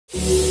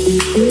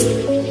Hello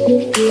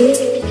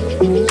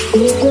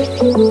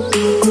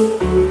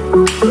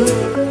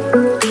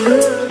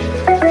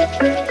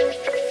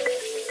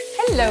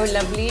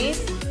lovelies!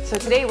 So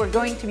today we're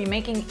going to be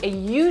making a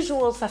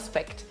usual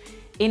suspect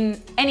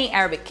in any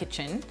Arabic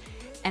kitchen,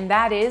 and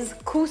that is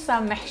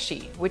Koussa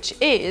Mahshi, which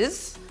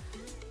is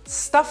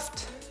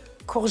stuffed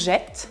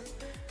courgette,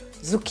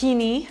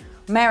 zucchini,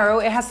 marrow.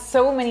 It has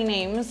so many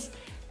names,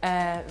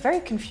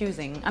 very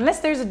confusing, unless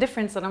there's a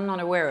difference that I'm not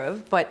aware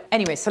of. But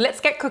anyway, so let's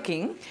get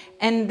cooking.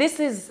 And this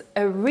is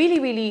a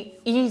really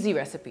easy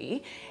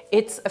recipe.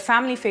 It's a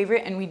family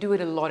favorite and we do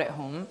it a lot at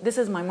home. This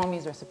is my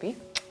mommy's recipe.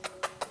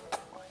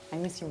 I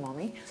miss you,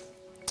 mommy.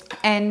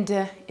 And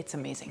it's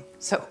amazing.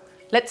 So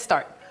let's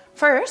start.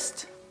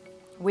 First,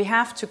 we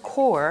have to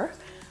core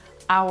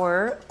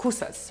our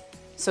koussas.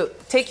 So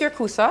take your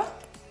koussa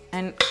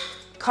and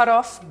cut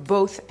off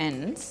both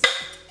ends.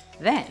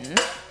 Then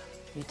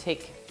you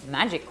take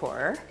magic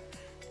core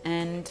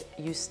and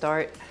you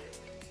start,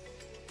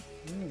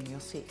 you'll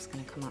see it's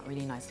gonna come out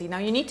really nicely. Now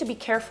you need to be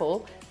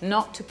careful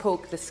not to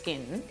poke the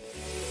skin.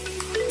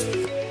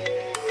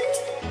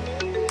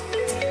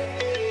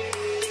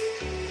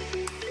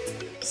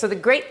 So the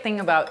great thing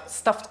about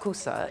stuffed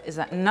koussa is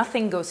that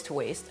nothing goes to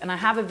waste. And I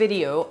have a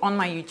video on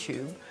my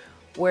YouTube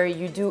where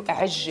you do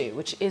ajje,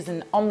 which is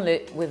an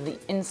omelette with the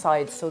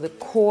inside, so the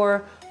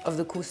core of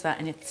the koussa,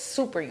 and it's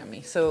super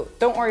yummy. So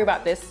don't worry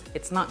about this,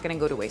 it's not gonna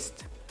go to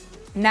waste.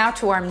 Now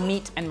to our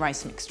meat and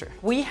rice mixture.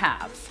 We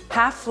have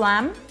half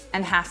lamb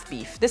and half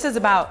beef. This is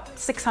about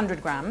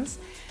 600 grams.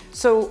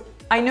 So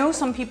I know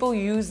some people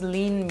use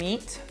lean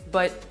meat,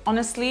 but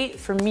honestly,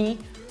 for me,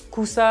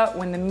 koussa,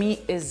 when the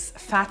meat is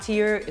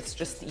fattier, it's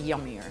just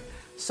yummier.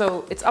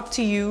 So it's up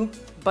to you,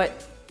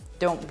 but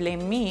don't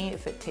blame me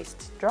if it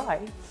tastes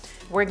dry.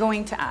 We're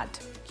going to add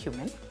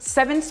cumin,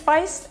 7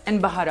 spice and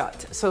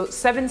baharat. So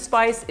 7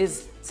 spice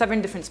is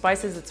 7 different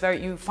spices.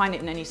 You find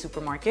it in any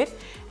supermarket.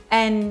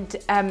 And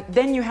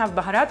then you have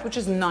baharat, which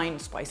is 9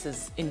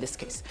 spices in this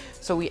case.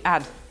 So we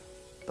add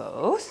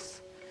both.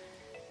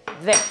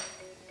 Then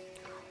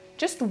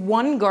just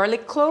 1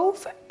 garlic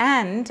clove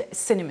and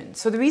cinnamon.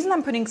 So the reason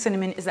I'm putting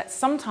cinnamon is that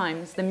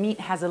sometimes the meat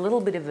has a little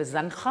bit of a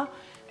zankha.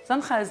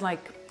 Zankha is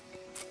like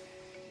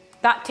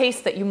that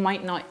taste that you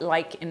might not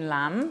like in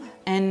lamb,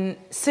 and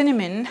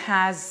cinnamon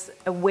has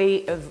a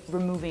way of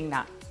removing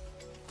that.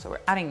 So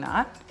we're adding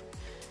that.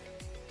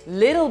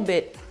 Little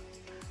bit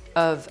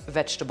of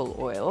vegetable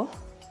oil,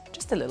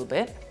 just a little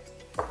bit.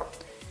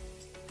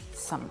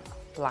 Some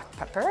black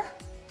pepper,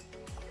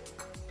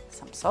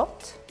 some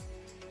salt,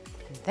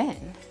 and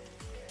then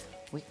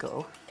we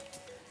go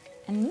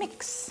and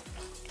mix.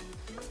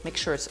 Make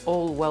sure it's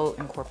all well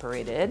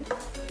incorporated.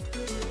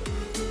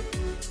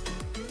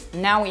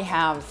 Now we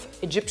have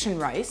Egyptian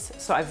rice.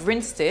 So I've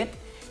rinsed it,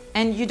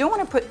 and you don't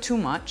want to put too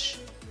much.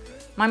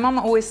 My mom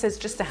always says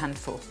just a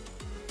handful.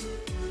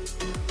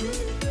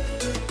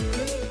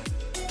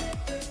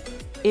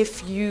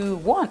 If you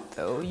want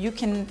though, you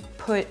can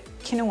put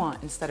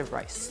quinoa instead of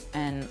rice.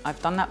 And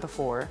I've done that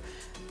before.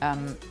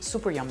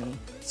 Super yummy,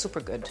 super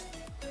good.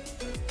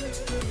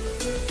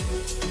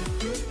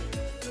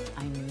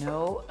 I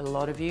know a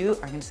lot of you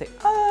are gonna say,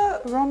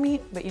 raw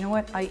meat, but you know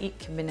what? I eat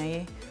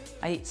kibbenaye,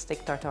 I eat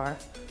steak tartare,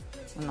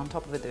 and on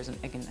top of it, there's an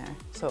egg in there.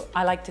 So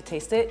I like to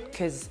taste it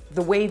because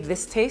the way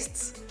this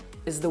tastes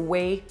is the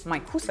way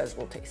my koussas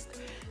will taste.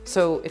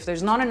 So if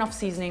there's not enough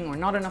seasoning or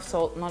not enough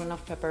salt, not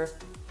enough pepper,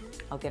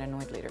 I'll get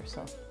annoyed later,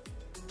 so.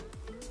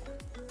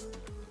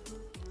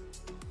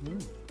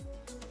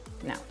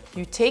 Now,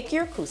 you take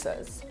your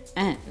koussas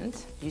and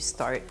you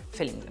start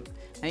filling them.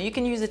 Now you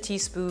can use a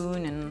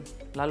teaspoon and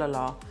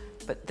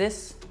but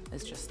this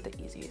is just the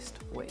easiest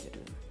way to do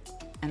them.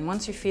 And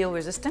once you feel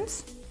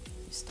resistance,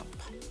 you stop,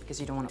 because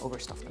you don't want to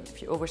overstuff them.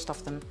 If you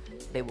overstuff them,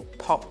 they will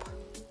pop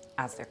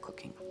as they're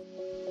cooking.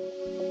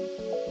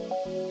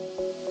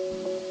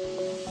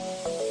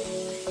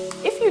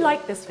 If you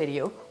like this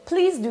video,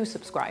 please do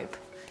subscribe.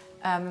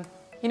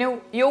 You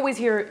know, you always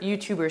hear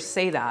YouTubers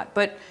say that,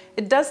 but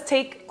it does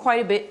take quite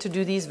a bit to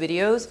do these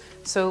videos,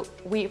 so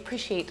we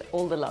appreciate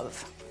all the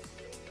love.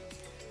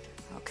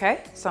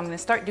 Okay, so I'm gonna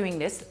start doing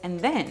this, and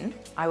then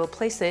I will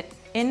place it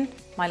in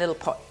my little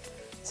pot.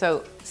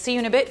 So see you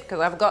in a bit, because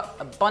I've got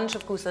a bunch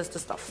of koussas to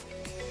stuff.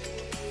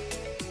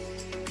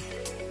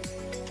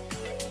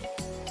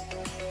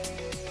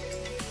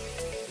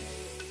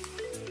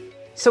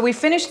 So we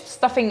finished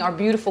stuffing our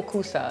beautiful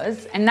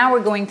koussas, and now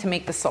we're going to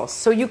make the sauce.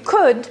 So you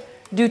could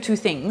do 2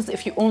 things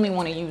if you only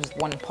want to use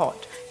 1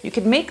 pot. You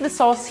could make the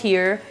sauce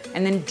here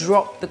and then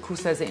drop the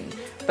koussas in.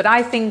 But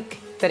I think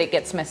that it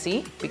gets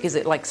messy because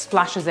it like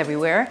splashes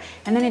everywhere,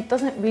 and then it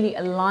doesn't really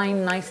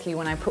align nicely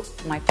when I put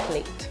my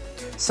plate.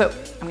 So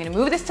I'm gonna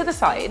move this to the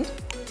side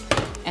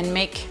and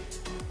make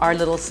our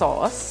little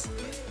sauce.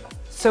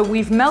 So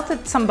we've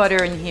melted some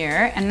butter in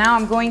here, and now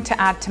I'm going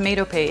to add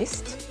tomato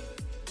paste.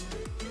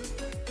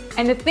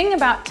 And the thing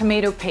about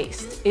tomato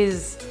paste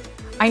is,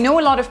 I know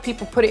a lot of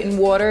people put it in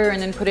water and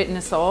then put it in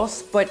a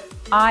sauce, but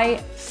I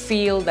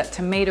feel that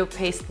tomato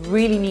paste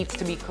really needs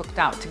to be cooked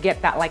out to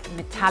get that like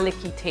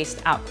metallic-y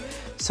taste out.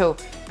 So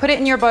put it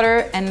in your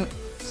butter and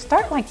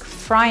start like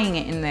frying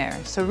it in there.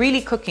 So really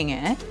cooking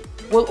it.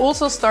 We'll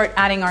also start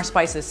adding our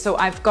spices. So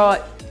I've got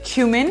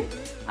cumin,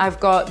 I've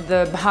got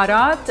the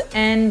baharat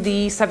and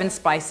the 7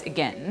 spice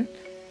again.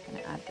 I'm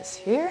gonna add this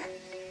here.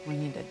 We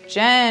need a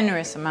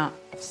generous amount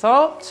of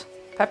salt,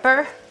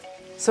 pepper.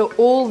 So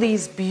all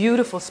these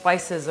beautiful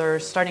spices are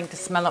starting to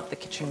smell up the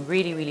kitchen,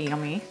 really, really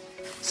yummy.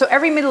 So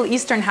every Middle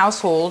Eastern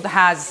household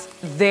has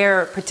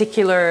their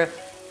particular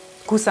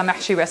Koussa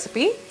Mahshi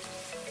recipe.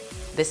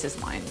 This is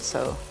mine,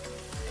 so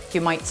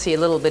you might see a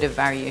little bit of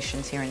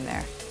variations here and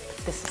there.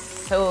 But this is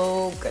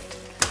so good.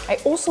 I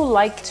also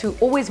like to,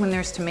 always when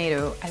there's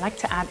tomato, I like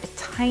to add a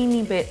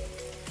tiny bit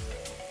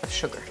of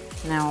sugar.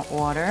 Now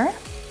water.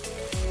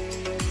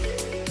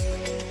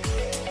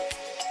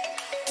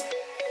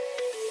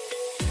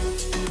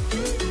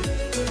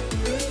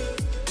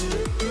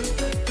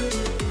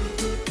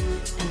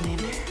 And then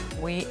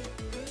we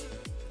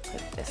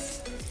put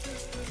this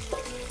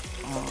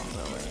all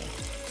the way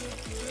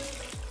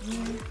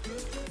here.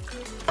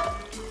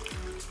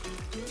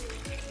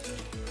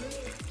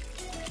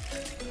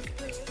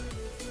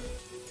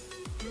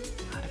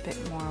 A bit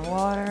more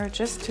water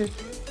just to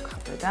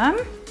cover them.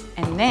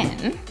 And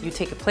then you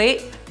take a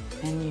plate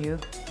and you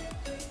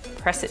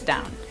press it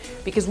down.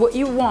 Because what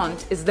you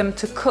want is them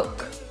to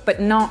cook, but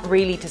not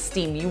really to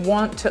steam. You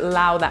want to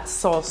allow that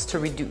sauce to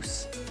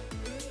reduce.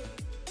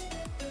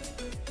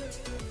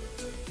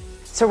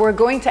 So we're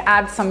going to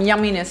add some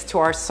yumminess to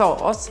our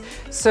sauce.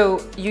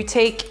 So you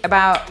take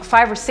about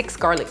 5 or 6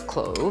 garlic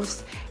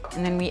cloves,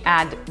 and then we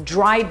add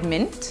dried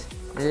mint,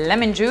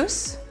 lemon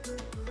juice,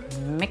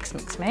 mix,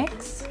 mix,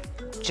 mix.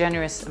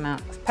 Generous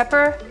amount of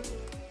pepper,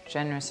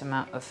 generous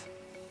amount of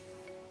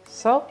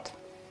salt.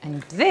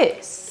 And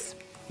this,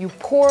 you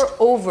pour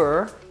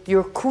over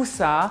your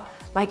koussa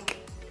like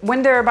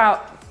when they're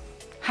about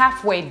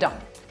halfway done.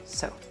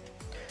 So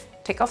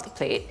take off the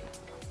plate,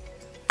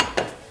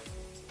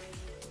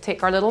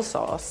 take our little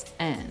sauce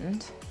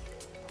and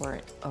pour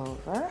it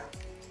over.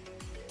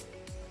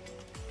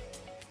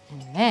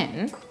 And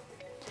then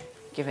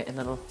give it a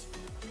little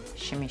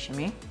shimmy,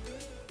 shimmy.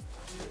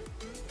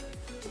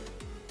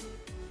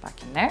 Back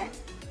in there.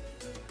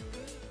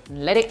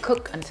 And let it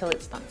cook until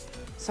it's done.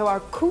 So our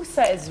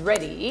koussa is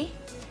ready.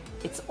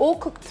 It's all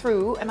cooked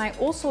through, and I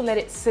also let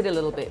it sit a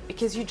little bit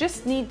because you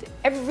just need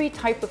every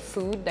type of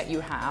food that you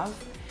have.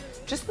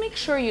 Just make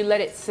sure you let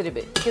it sit a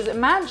bit, because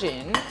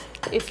imagine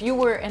if you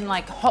were in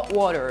like hot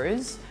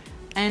waters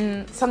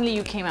and suddenly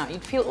you came out,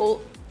 you'd feel all.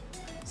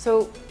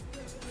 So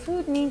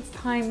food needs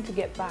time to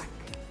get back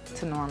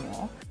to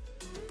normal.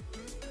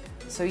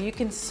 So you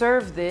can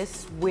serve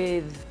this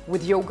with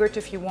yogurt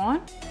if you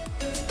want.